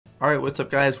Alright, what's up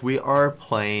guys? We are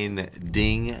playing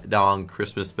Ding Dong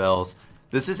Christmas Bells.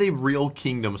 This is a real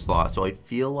kingdom slot, so I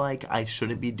feel like I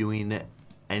shouldn't be doing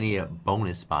any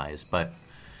bonus buys, but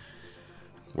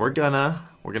we're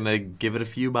gonna give it a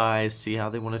few buys, see how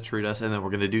they want to treat us, and then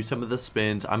we're gonna do some of the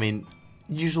spins. I mean,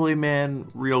 usually, man,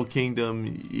 real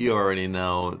kingdom, you already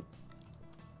know,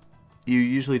 you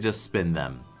usually just spin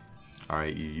them.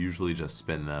 Alright, you usually just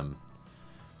spin them.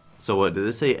 So what, did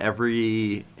this say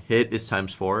every hit is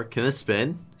 ×4? Can this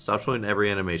spin? Stop showing every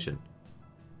animation.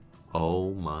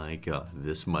 Oh my god,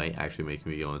 this might actually make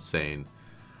me go insane.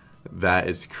 That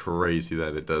is crazy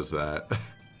that it does that.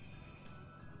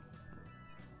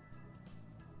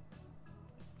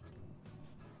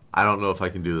 I don't know if I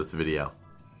can do this video.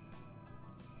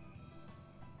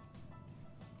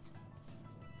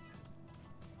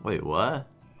 Wait, what?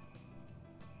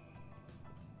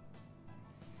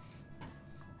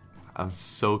 I'm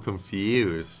so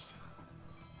confused.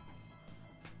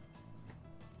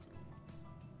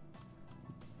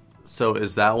 So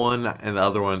is that one and the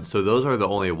other one, so those are the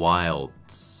only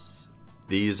wilds.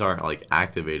 These aren't like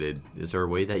activated. Is there a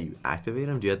way that you activate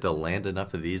them? Do you have to land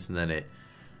enough of these and then it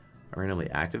randomly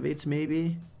activates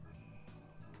maybe?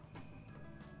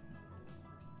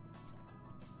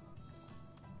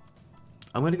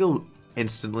 I'm gonna go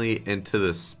instantly into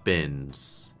the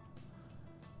spins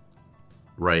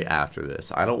right after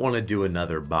this. I don't want to do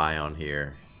another buy on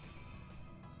here.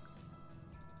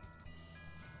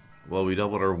 Well, we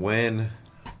doubled our win.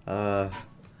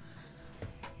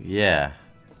 Yeah.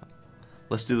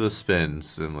 Let's do the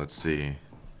spins and let's see.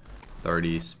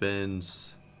 30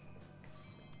 spins.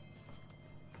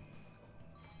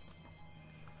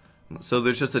 So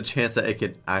there's just a chance that it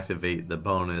could activate the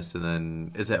bonus, and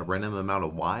then is that random amount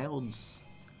of wilds?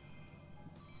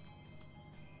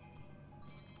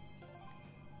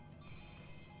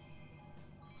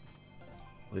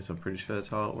 At least I'm pretty sure that's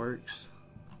how it works.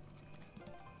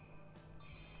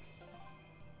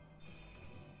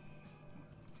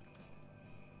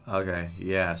 Okay,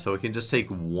 yeah, so it can just take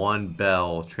one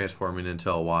bell transforming into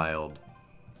a wild.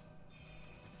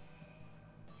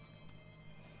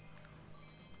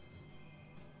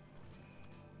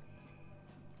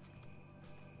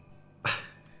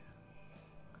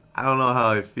 I don't know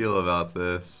how I feel about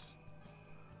this.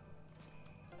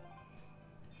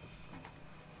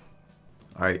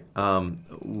 Alright,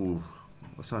 ooh,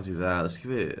 let's not do that. Let's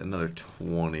give it another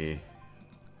 20.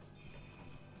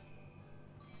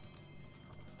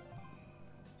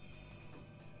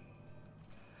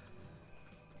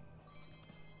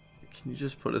 Can you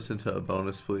just put us into a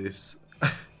bonus, please?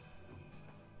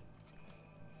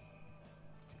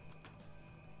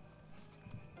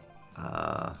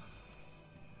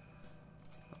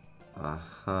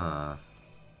 Uh-huh.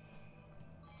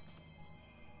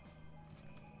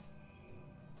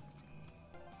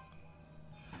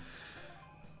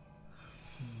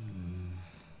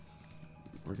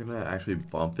 We're gonna actually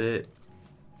bump it.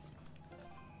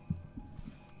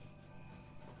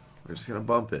 We're just gonna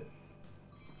bump it.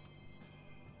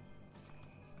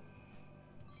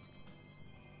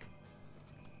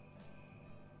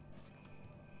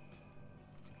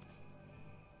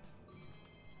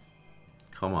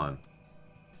 Come on.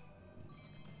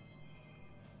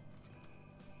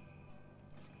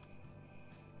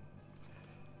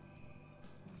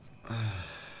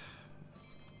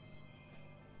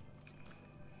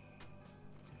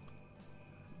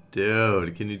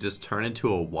 Dude, can you just turn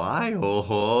into a wild?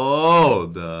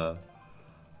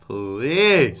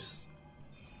 Please.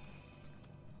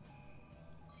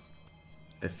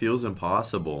 It feels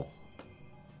impossible.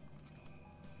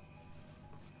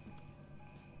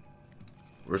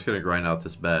 We're just gonna grind out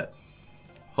this bet.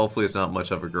 Hopefully it's not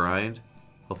much of a grind.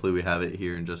 Hopefully we have it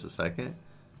here in just a second.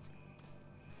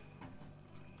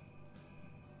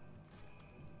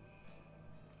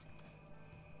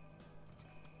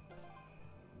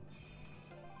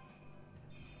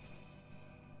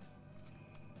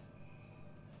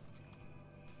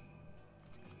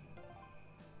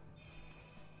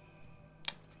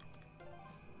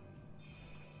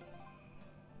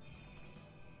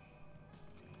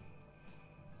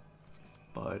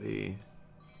 Buddy.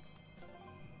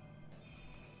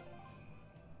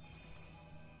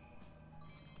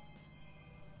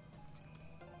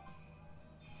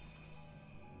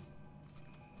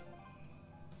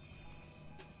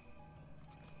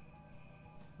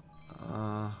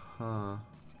 Uh-huh.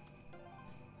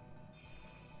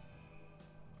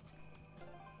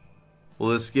 Well,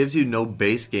 this gives you no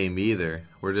base game either.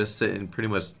 We're just sitting pretty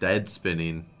much dead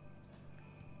spinning.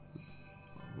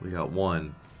 We got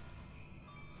one.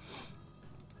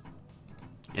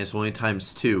 And it's only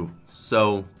 ×2.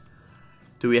 So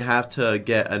Do we have to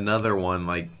get another one,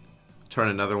 like turn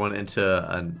another one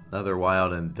into another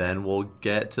wild, and then we'll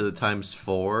get to the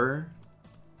 ×4?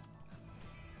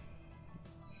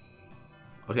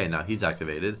 Okay, now he's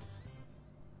activated.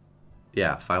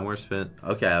 Yeah, 5 more spin.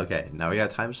 Okay, okay. Now we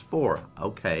got ×4.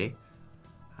 Okay.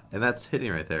 And that's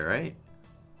hitting right there, right?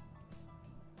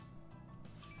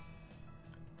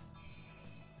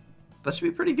 That should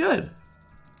be pretty good.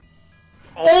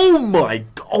 Oh my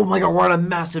god, we're on a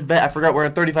massive bet. I forgot we're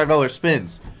on $35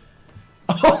 spins.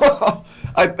 I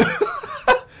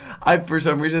for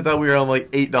some reason thought we were on like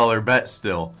 $8 bets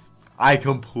still. I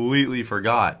completely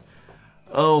forgot.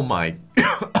 Oh my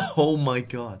oh my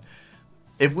god.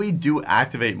 If we do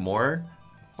activate more,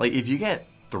 like if you get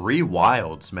 3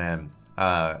 wilds, man,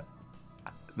 the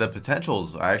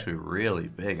potentials are actually really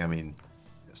big. I mean,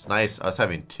 it's nice us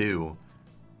having 2.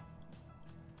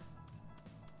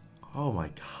 Oh my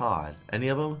god. Any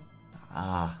of them?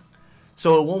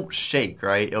 So it won't shake,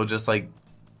 right? It'll just like,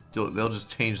 they'll just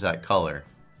change that color.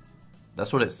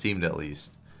 That's what it seemed at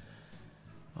least.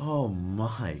 Oh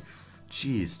my,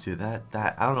 jeez, dude, that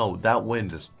I don't know, that win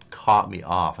just caught me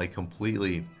off. I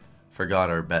completely forgot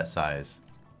our bet size.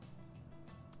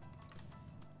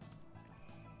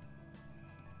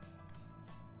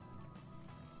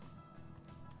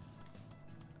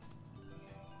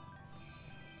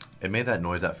 It made that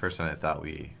noise at first and I thought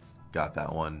we got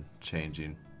that one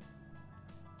changing.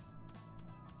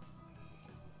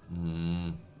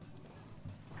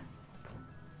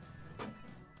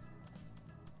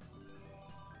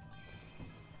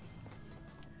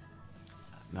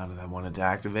 None of them wanted to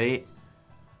activate.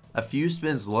 A few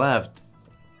spins left.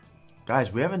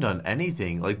 Guys, we haven't done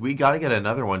anything. Like, we gotta get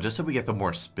another one just so we get the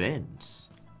more spins.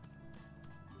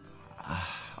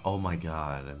 Oh my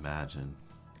god, imagine.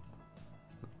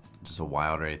 Just a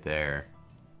wild right there.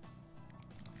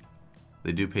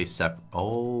 They do pay separate.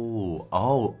 Oh.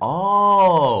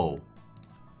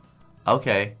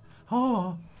 Okay.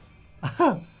 Oh.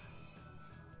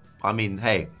 I mean,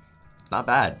 hey, not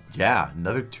bad. Yeah,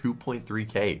 another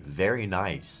 2.3K. Very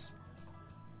nice.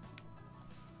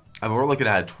 I mean, we're looking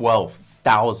at a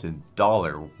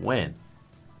 $12,000 win.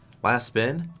 Last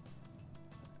spin.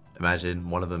 Imagine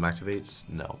one of them activates.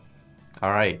 No.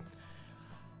 All right.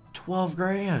 12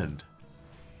 grand.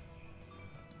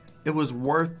 It was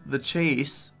worth the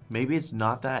chase. Maybe it's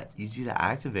not that easy to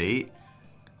activate.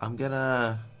 I'm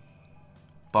gonna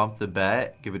bump the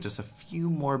bet, give it just a few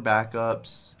more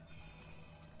backups.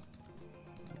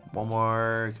 One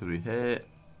more, could we hit?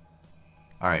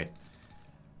 Alright.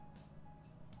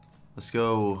 Let's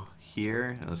go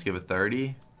here and let's give it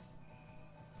 30.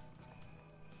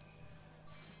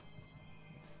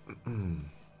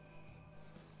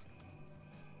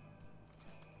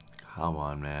 Come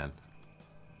on, man.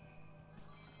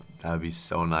 That would be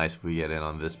so nice if we get in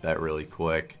on this bet really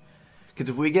quick. Because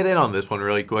if we get in on this one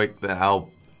really quick, then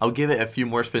I'll give it a few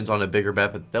more spins on a bigger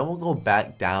bet, but then we'll go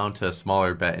back down to a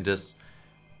smaller bet and just...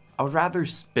 I would rather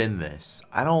spin this.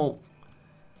 I don't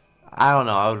know.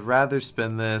 I would rather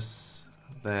spin this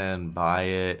than buy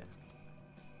it.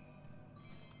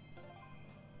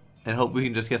 And hope we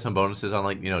can just get some bonuses on,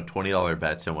 like, you know, $20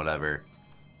 bets and whatever.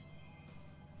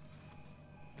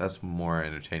 That's more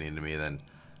entertaining to me than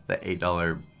the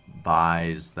 $8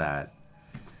 buys that,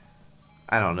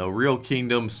 I don't know, Real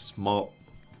Kingdom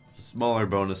smaller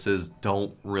bonuses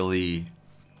don't really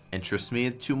interest me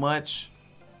too much.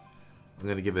 I'm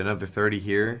going to give it another 30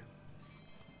 here.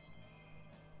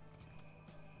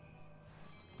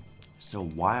 So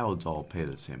wilds all pay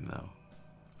the same though.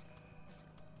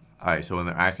 Alright, so when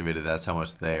they're activated, that's how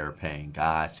much they are paying.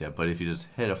 Gotcha. But if you just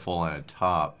hit a full on a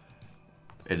top,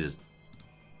 it is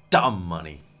dumb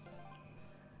money.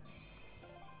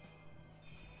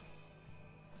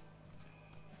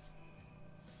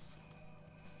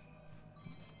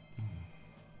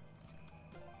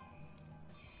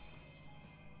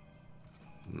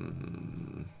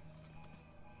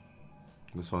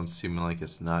 This one's seeming like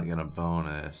it's not gonna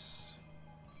bonus.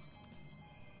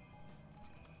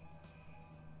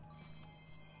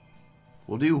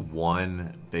 We'll do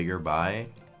one bigger buy,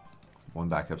 one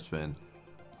backup spin.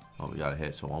 Oh, we got a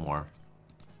hit, so one more.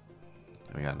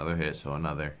 And we got another hit, so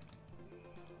another.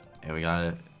 And we got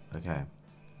it. Okay.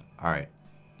 Alright.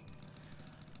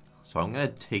 So I'm going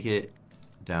to take it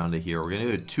down to here. We're going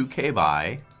to do a 2K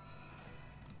buy.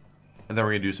 And then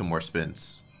we're going to do some more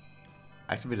spins.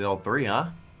 Activated all 3, huh?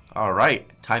 Alright.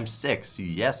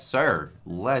 ×6. Yes, sir.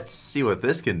 Let's see what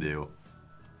this can do.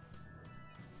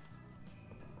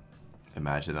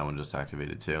 Imagine that one just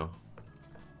activated too.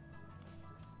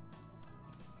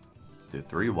 Dude,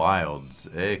 3 wilds.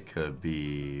 It could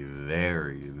be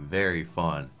very, very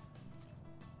fun.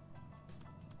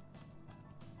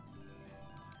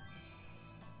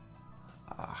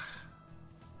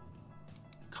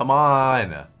 Come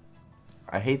on!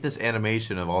 I hate this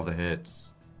animation of all the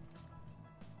hits.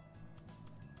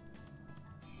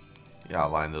 You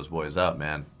gotta line those boys up,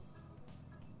 man.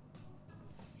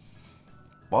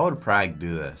 Why would Prague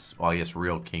do this? Well, I guess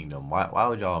Real Kingdom. Why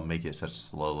would y'all make it such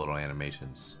slow little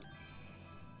animations?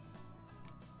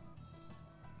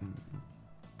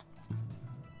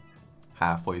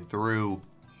 Halfway through.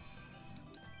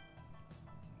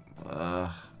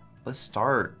 Let's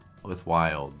start with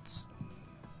Wilds.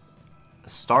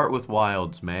 Start with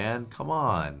Wilds, man. Come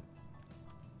on.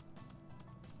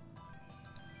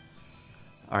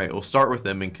 Alright, we'll start with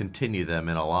them and continue them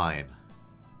in a line.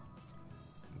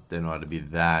 They don't have to be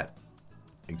that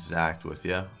exact with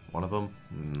you. One of them?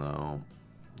 No.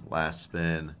 Last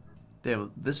spin.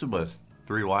 Damn, this was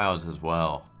 3 Wilds as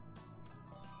well.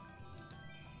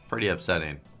 Pretty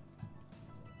upsetting.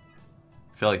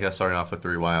 I feel like us starting off with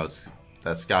 3 Wilds,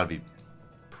 that's got to be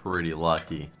pretty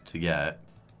lucky to get.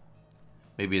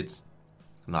 Maybe it's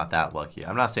not that lucky.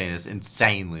 I'm not saying it's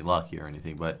insanely lucky or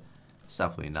anything, but it's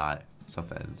definitely not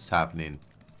something that's happening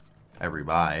every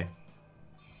buy.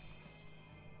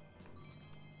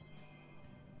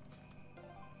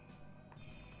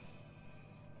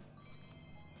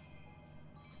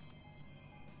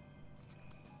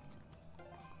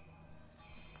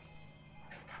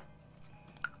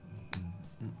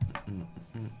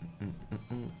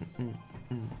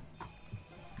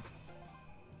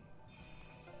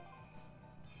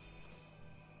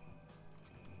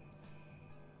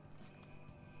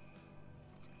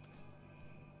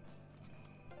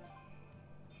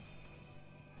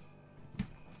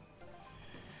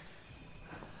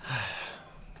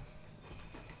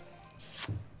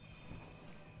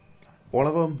 One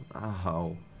of them?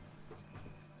 Oh.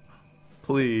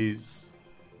 Please.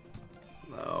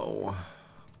 No.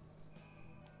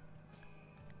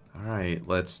 Alright,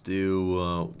 let's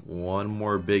do one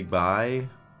more big buy.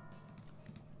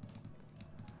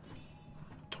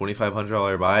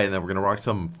 $2,500 buy, and then we're going to rock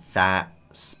some fat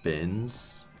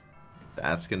spins.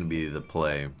 That's going to be the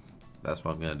play. That's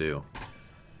what I'm going to do.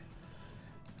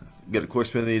 Get a quick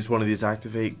spin of these. One of these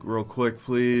activate real quick,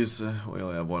 please. We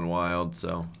only have 1 wild,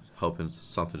 so hoping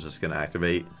something's just going to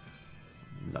activate.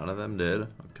 None of them did.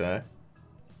 Okay.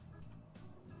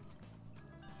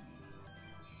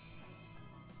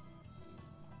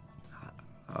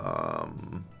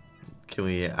 Can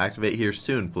we activate here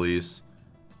soon, please?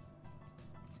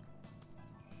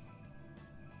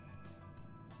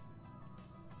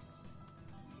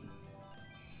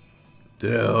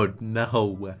 Dude, no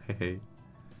way.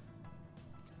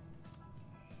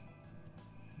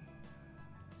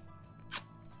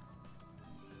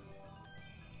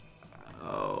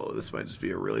 Oh, this might just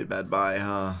be a really bad buy,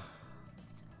 huh?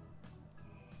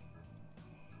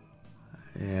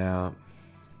 Yeah.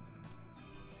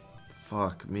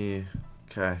 Fuck me.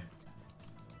 Okay.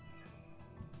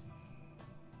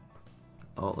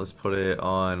 Oh, let's put it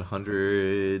on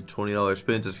 $120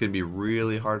 spins. It's going to be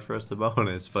really hard for us to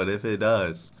bonus, but if it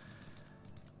does,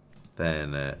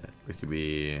 then we could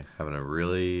be having a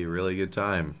really, really good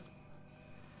time.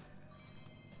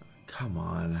 Come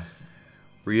on.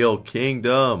 Real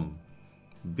Kingdom.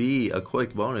 Be a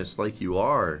quick bonus like you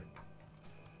are.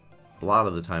 A lot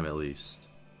of the time, at least.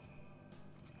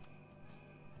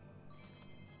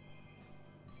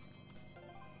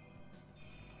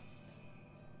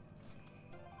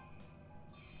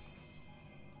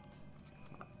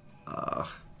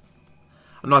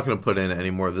 I'm not going to put in any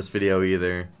more of this video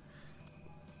either.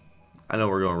 I know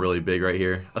we're going really big right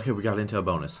here. Okay, we got into a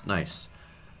bonus. Nice.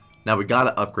 Now we got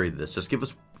to upgrade this. Just give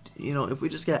us, you know, if we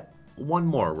just get one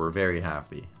more, we're very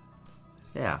happy.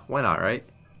 Yeah, why not, right?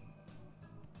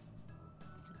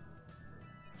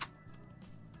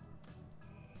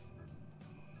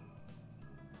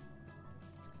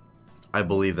 I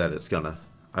believe that it's gonna.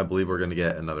 I believe we're gonna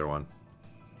get another one.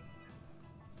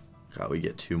 God, we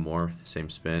get 2 more. Same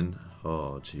spin.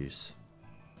 Oh, jeez.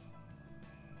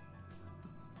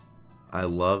 I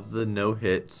love the no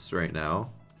hits right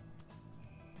now.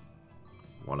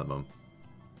 One of them.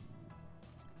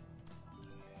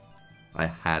 I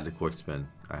had to quick spin.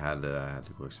 I had to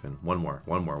quick spin. One more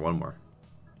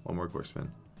quick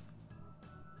spin.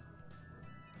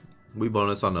 We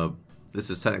bonus on a. This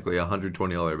is technically a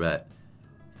 $120 bet.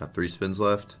 Got 3 spins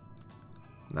left.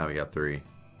 Now we got 3.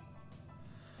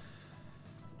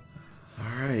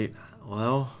 Alright,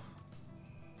 well.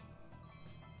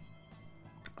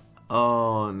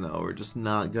 Oh no, we're just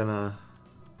not gonna.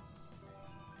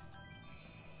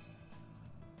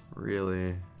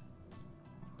 Really?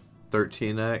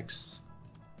 13x?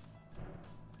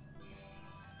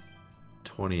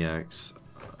 20x?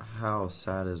 how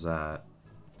sad is that?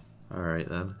 Alright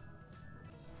then.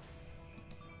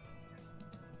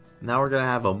 Now we're going to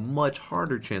have a much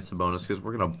harder chance of bonus because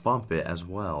we're going to bump it as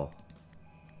well.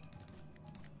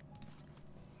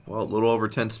 Well, a little over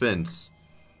 10 spins.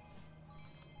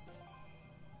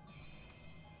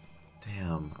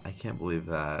 Damn, I can't believe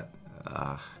that.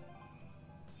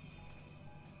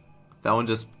 That one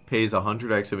just pays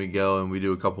 100x and we go and we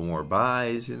do a couple more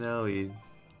buys, you know,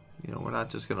 we're not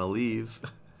just going to leave.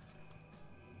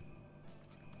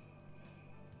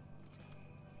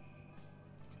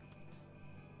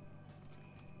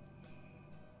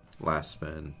 Last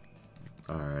spin.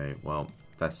 Alright, well,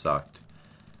 that sucked.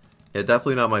 Yeah,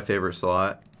 definitely not my favorite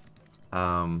slot.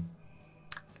 Probably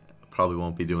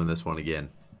won't be doing this one again.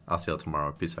 I'll see you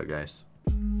tomorrow. Peace out, guys.